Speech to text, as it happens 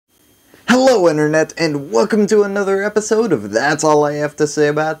Hello Internet, and welcome to another episode of That's All I Have to Say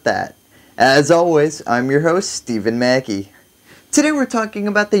About That. As always, I'm your host, Stephen Mackey. Today we're talking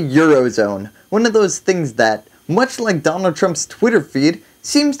about the Eurozone, one of those things that, much like Donald Trump's Twitter feed,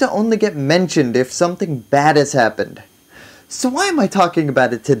 seems to only get mentioned if something bad has happened. So why am I talking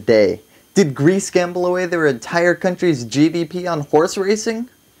about it today? Did Greece gamble away their entire country's GDP on horse racing?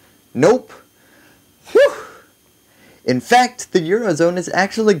 Nope. Whew. In fact, the Eurozone is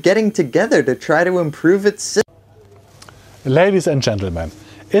actually getting together to try to improve its system. Ladies and gentlemen,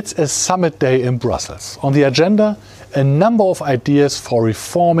 it's a summit day in Brussels. On the agenda, a number of ideas for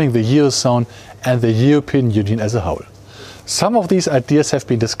reforming the Eurozone and the European Union as a whole. Some of these ideas have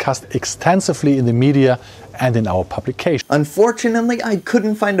been discussed extensively in the media and in our publication. Unfortunately, I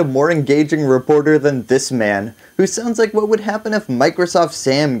couldn't find a more engaging reporter than this man, who sounds like what would happen if Microsoft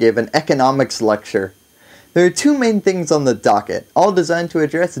Sam gave an economics lecture. There are two main things on the docket, all designed to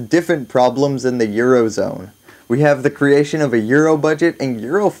address different problems in the Eurozone. We have the creation of a Euro budget and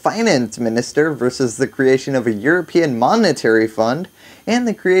Euro finance minister versus the creation of a European monetary fund and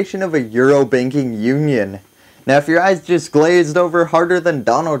the creation of a Euro banking union. Now if your eyes just glazed over harder than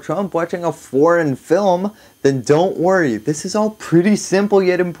Donald Trump watching a foreign film, then don't worry, this is all pretty simple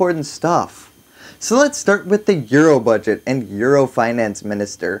yet important stuff. So let's start with the Euro budget and Euro finance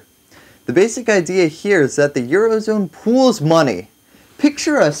minister. The basic idea here is that the Eurozone pools money.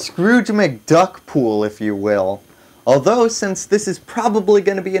 Picture a Scrooge McDuck pool, if you will. Although, since this is probably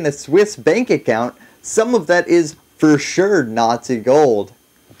going to be in a Swiss bank account, some of that is for sure Nazi gold.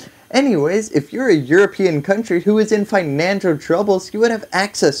 Anyways, if you're a European country who is in financial troubles, you would have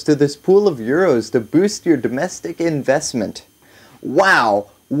access to this pool of euros to boost your domestic investment. Wow,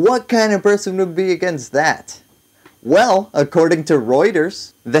 what kind of person would be against that? Well, according to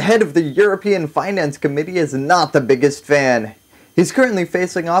Reuters, the head of the European Finance Committee is not the biggest fan. He's currently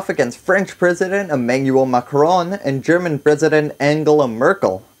facing off against French President Emmanuel Macron and German President Angela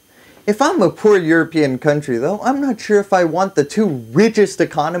Merkel. If I'm a poor European country though, I'm not sure if I want the two richest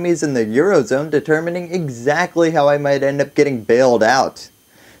economies in the Eurozone determining exactly how I might end up getting bailed out.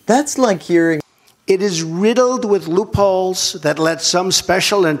 That's like hearing, "It is riddled with loopholes that let some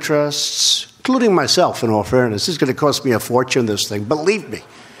special interests, including myself in all fairness, this is going to cost me a fortune, this thing. Believe me.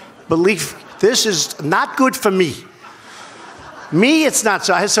 This is not good for me. Me, it's not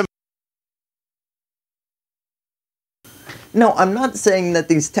so. I have some." No, I'm not saying that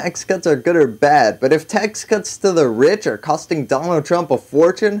these tax cuts are good or bad, but if tax cuts to the rich are costing Donald Trump a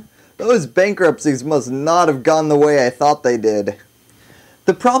fortune, those bankruptcies must not have gone the way I thought they did.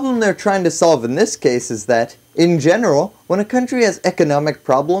 The problem they're trying to solve in this case is that, in general, when a country has economic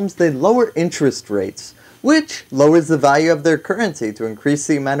problems, they lower interest rates, which lowers the value of their currency to increase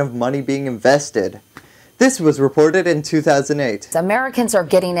the amount of money being invested. This was reported in 2008. Americans are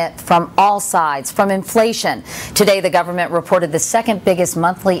getting it from all sides, from inflation. Today, the government reported the second biggest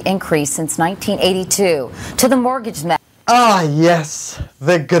monthly increase since 1982 to the mortgage. Ah, yes,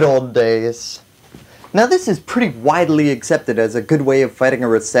 the good old days. Now this is pretty widely accepted as a good way of fighting a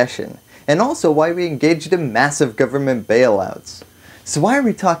recession, and also why we engaged in massive government bailouts. So why are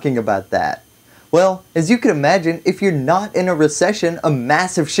we talking about that? Well, as you can imagine, if you're not in a recession, a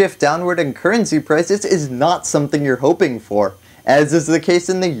massive shift downward in currency prices is not something you're hoping for, as is the case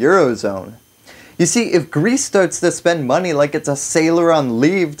in the Eurozone. You see, if Greece starts to spend money like it's a sailor on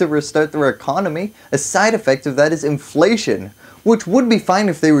leave to restart their economy, a side effect of that is inflation, which would be fine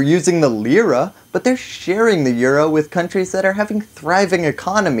if they were using the lira, but they're sharing the euro with countries that are having thriving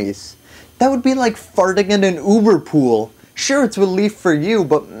economies. That would be like farting in an Uber pool. Sure, it's relief for you,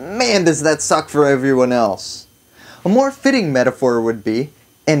 but man does that suck for everyone else. A more fitting metaphor would be,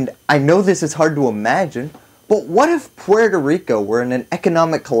 and I know this is hard to imagine, but what if Puerto Rico were in an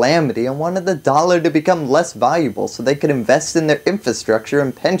economic calamity and wanted the dollar to become less valuable so they could invest in their infrastructure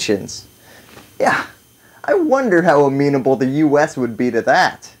and pensions? Yeah, I wonder how amenable the US would be to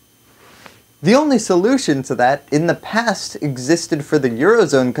that. The only solution to that in the past existed for the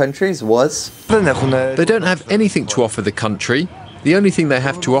Eurozone countries was, they don't have anything to offer the country. The only thing they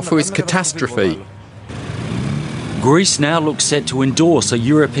have to offer is catastrophe. Greece now looks set to endorse a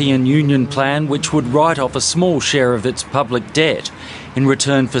European Union plan which would write off a small share of its public debt in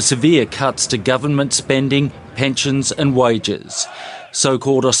return for severe cuts to government spending, pensions and wages.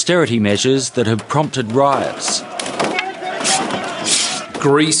 So-called austerity measures that have prompted riots.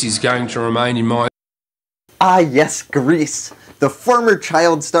 Greece is going to remain in my... Ah yes, Greece, the former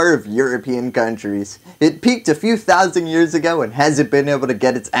child star of European countries. It peaked a few thousand years ago and hasn't been able to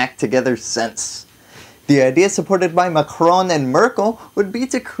get its act together since. The idea supported by Macron and Merkel would be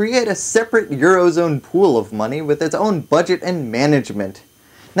to create a separate Eurozone pool of money with its own budget and management.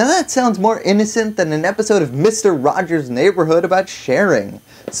 Now that sounds more innocent than an episode of Mr. Rogers' Neighborhood about sharing,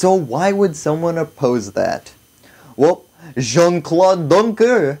 so why would someone oppose that? Well, Jean-Claude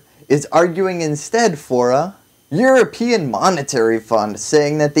Juncker is arguing instead for a European Monetary Fund,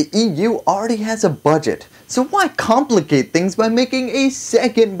 saying that the EU already has a budget, so why complicate things by making a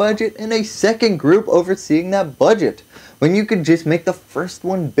second budget and a second group overseeing that budget, when you could just make the first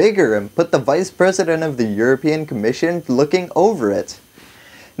one bigger and put the Vice President of the European Commission looking over it.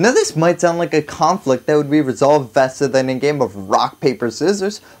 Now this might sound like a conflict that would be resolved faster than a game of rock, paper,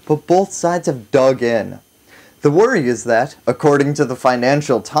 scissors, but both sides have dug in. The worry is that, according to the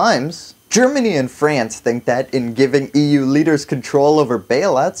Financial Times, Germany and France think that in giving EU leaders control over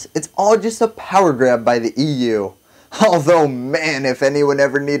bailouts, it's all just a power grab by the EU. Although man, if anyone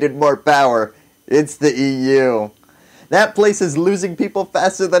ever needed more power, it's the EU. That place is losing people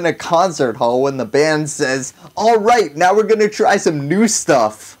faster than a concert hall when the band says, "Alright, now we're gonna try some new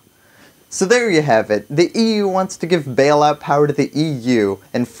stuff." So there you have it. The EU wants to give bailout power to the EU,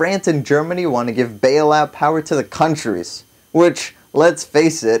 and France and Germany want to give bailout power to the countries. Which, let's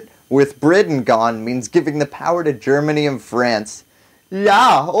face it, with Britain gone means giving the power to Germany and France.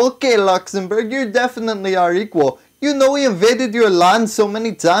 Yeah, okay Luxembourg, you definitely are equal. You know we invaded your land so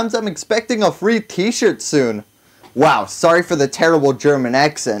many times, I'm expecting a free t-shirt soon. Wow, sorry for the terrible German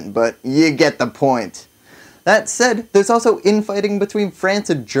accent, but you get the point. That said, there's also infighting between France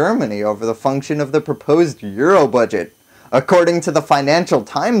and Germany over the function of the proposed Euro budget. According to the Financial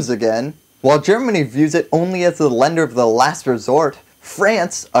Times again, while Germany views it only as the lender of the last resort,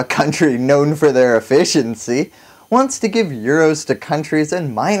 France, a country known for their efficiency, wants to give euros to countries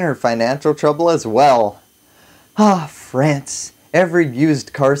in minor financial trouble as well. Ah, France, every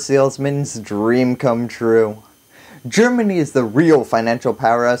used car salesman's dream come true. Germany is the real financial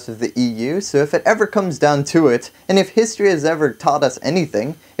powerhouse of the EU, so if it ever comes down to it, and if history has ever taught us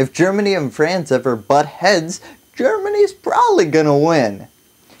anything, if Germany and France ever butt heads, Germany's probably gonna win.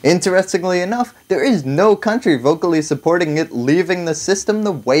 Interestingly enough, there is no country vocally supporting it leaving the system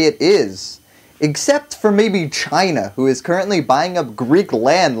the way it is. Except for maybe China, who is currently buying up Greek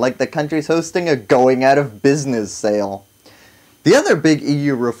land like the country's hosting a going out of business sale. The other big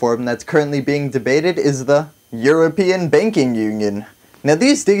EU reform that's currently being debated is the European Banking Union. Now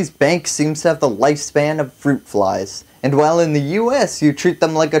these days banks seem to have the lifespan of fruit flies, and while in the US you treat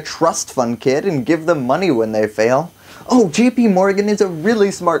them like a trust fund kid and give them money when they fail, oh, JP Morgan is a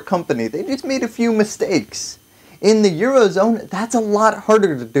really smart company, they just made a few mistakes. In the Eurozone, that's a lot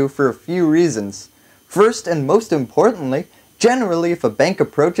harder to do for a few reasons. First and most importantly, generally if a bank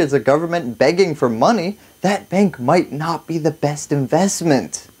approaches a government begging for money, that bank might not be the best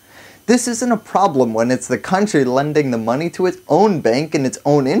investment. This isn't a problem when it's the country lending the money to its own bank in its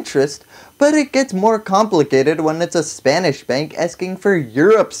own interest, but it gets more complicated when it's a Spanish bank asking for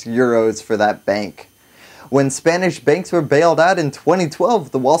Europe's euros for that bank. When Spanish banks were bailed out in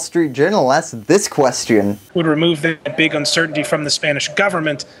 2012, the Wall Street Journal asked this question. Would remove that big uncertainty from the Spanish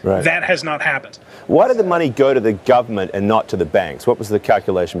government. Right. That has not happened. Why did the money go to the government and not to the banks? What was the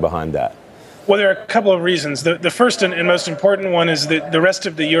calculation behind that? Well, there are a couple of reasons. The first and most important one is that the rest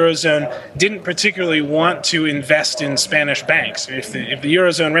of the Eurozone didn't particularly want to invest in Spanish banks. If the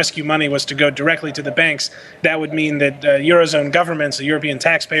Eurozone rescue money was to go directly to the banks, that would mean that Eurozone governments, the European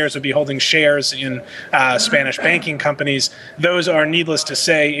taxpayers, would be holding shares in Spanish banking companies. Those are, needless to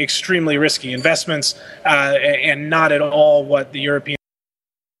say, extremely risky investments and not at all what the European...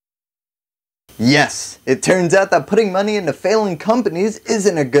 Yes, it turns out that putting money into failing companies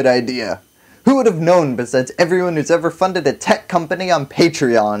isn't a good idea. Who would have known besides everyone who's ever funded a tech company on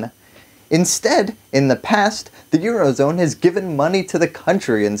Patreon? Instead, in the past, the Eurozone has given money to the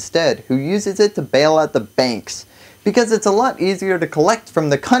country instead, who uses it to bail out the banks, because it's a lot easier to collect from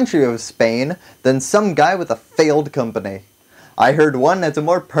the country of Spain than some guy with a failed company. I heard one has a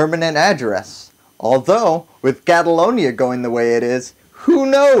more permanent address. Although, with Catalonia going the way it is, who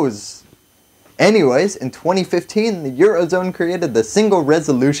knows? Anyways, in 2015, the Eurozone created the Single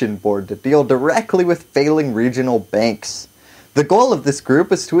Resolution Board to deal directly with failing regional banks. The goal of this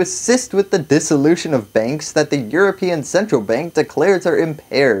group is to assist with the dissolution of banks that the European Central Bank declares are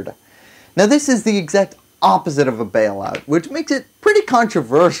impaired. Now this is the exact opposite of a bailout, which makes it pretty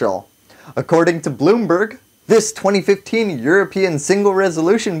controversial. According to Bloomberg, this 2015 European Single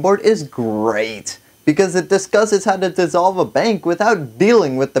Resolution Board is great, because it discusses how to dissolve a bank without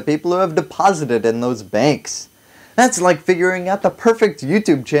dealing with the people who have deposited in those banks. That's like figuring out the perfect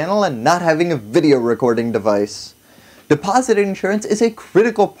YouTube channel and not having a video recording device. Deposit insurance is a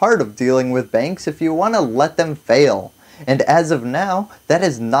critical part of dealing with banks if you want to let them fail, and as of now, that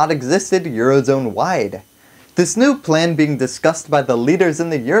has not existed Eurozone-wide. This new plan being discussed by the leaders in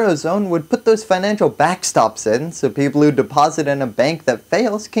the Eurozone would put those financial backstops in so people who deposit in a bank that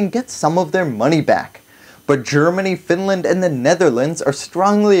fails can get some of their money back. But Germany, Finland, and the Netherlands are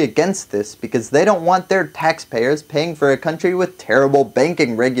strongly against this because they don't want their taxpayers paying for a country with terrible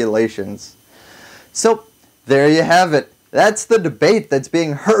banking regulations. So, there you have it. That's the debate that's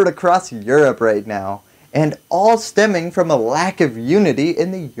being heard across Europe right now, and all stemming from a lack of unity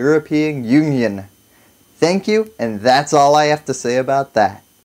in the European Union. Thank you, and that's all I have to say about that.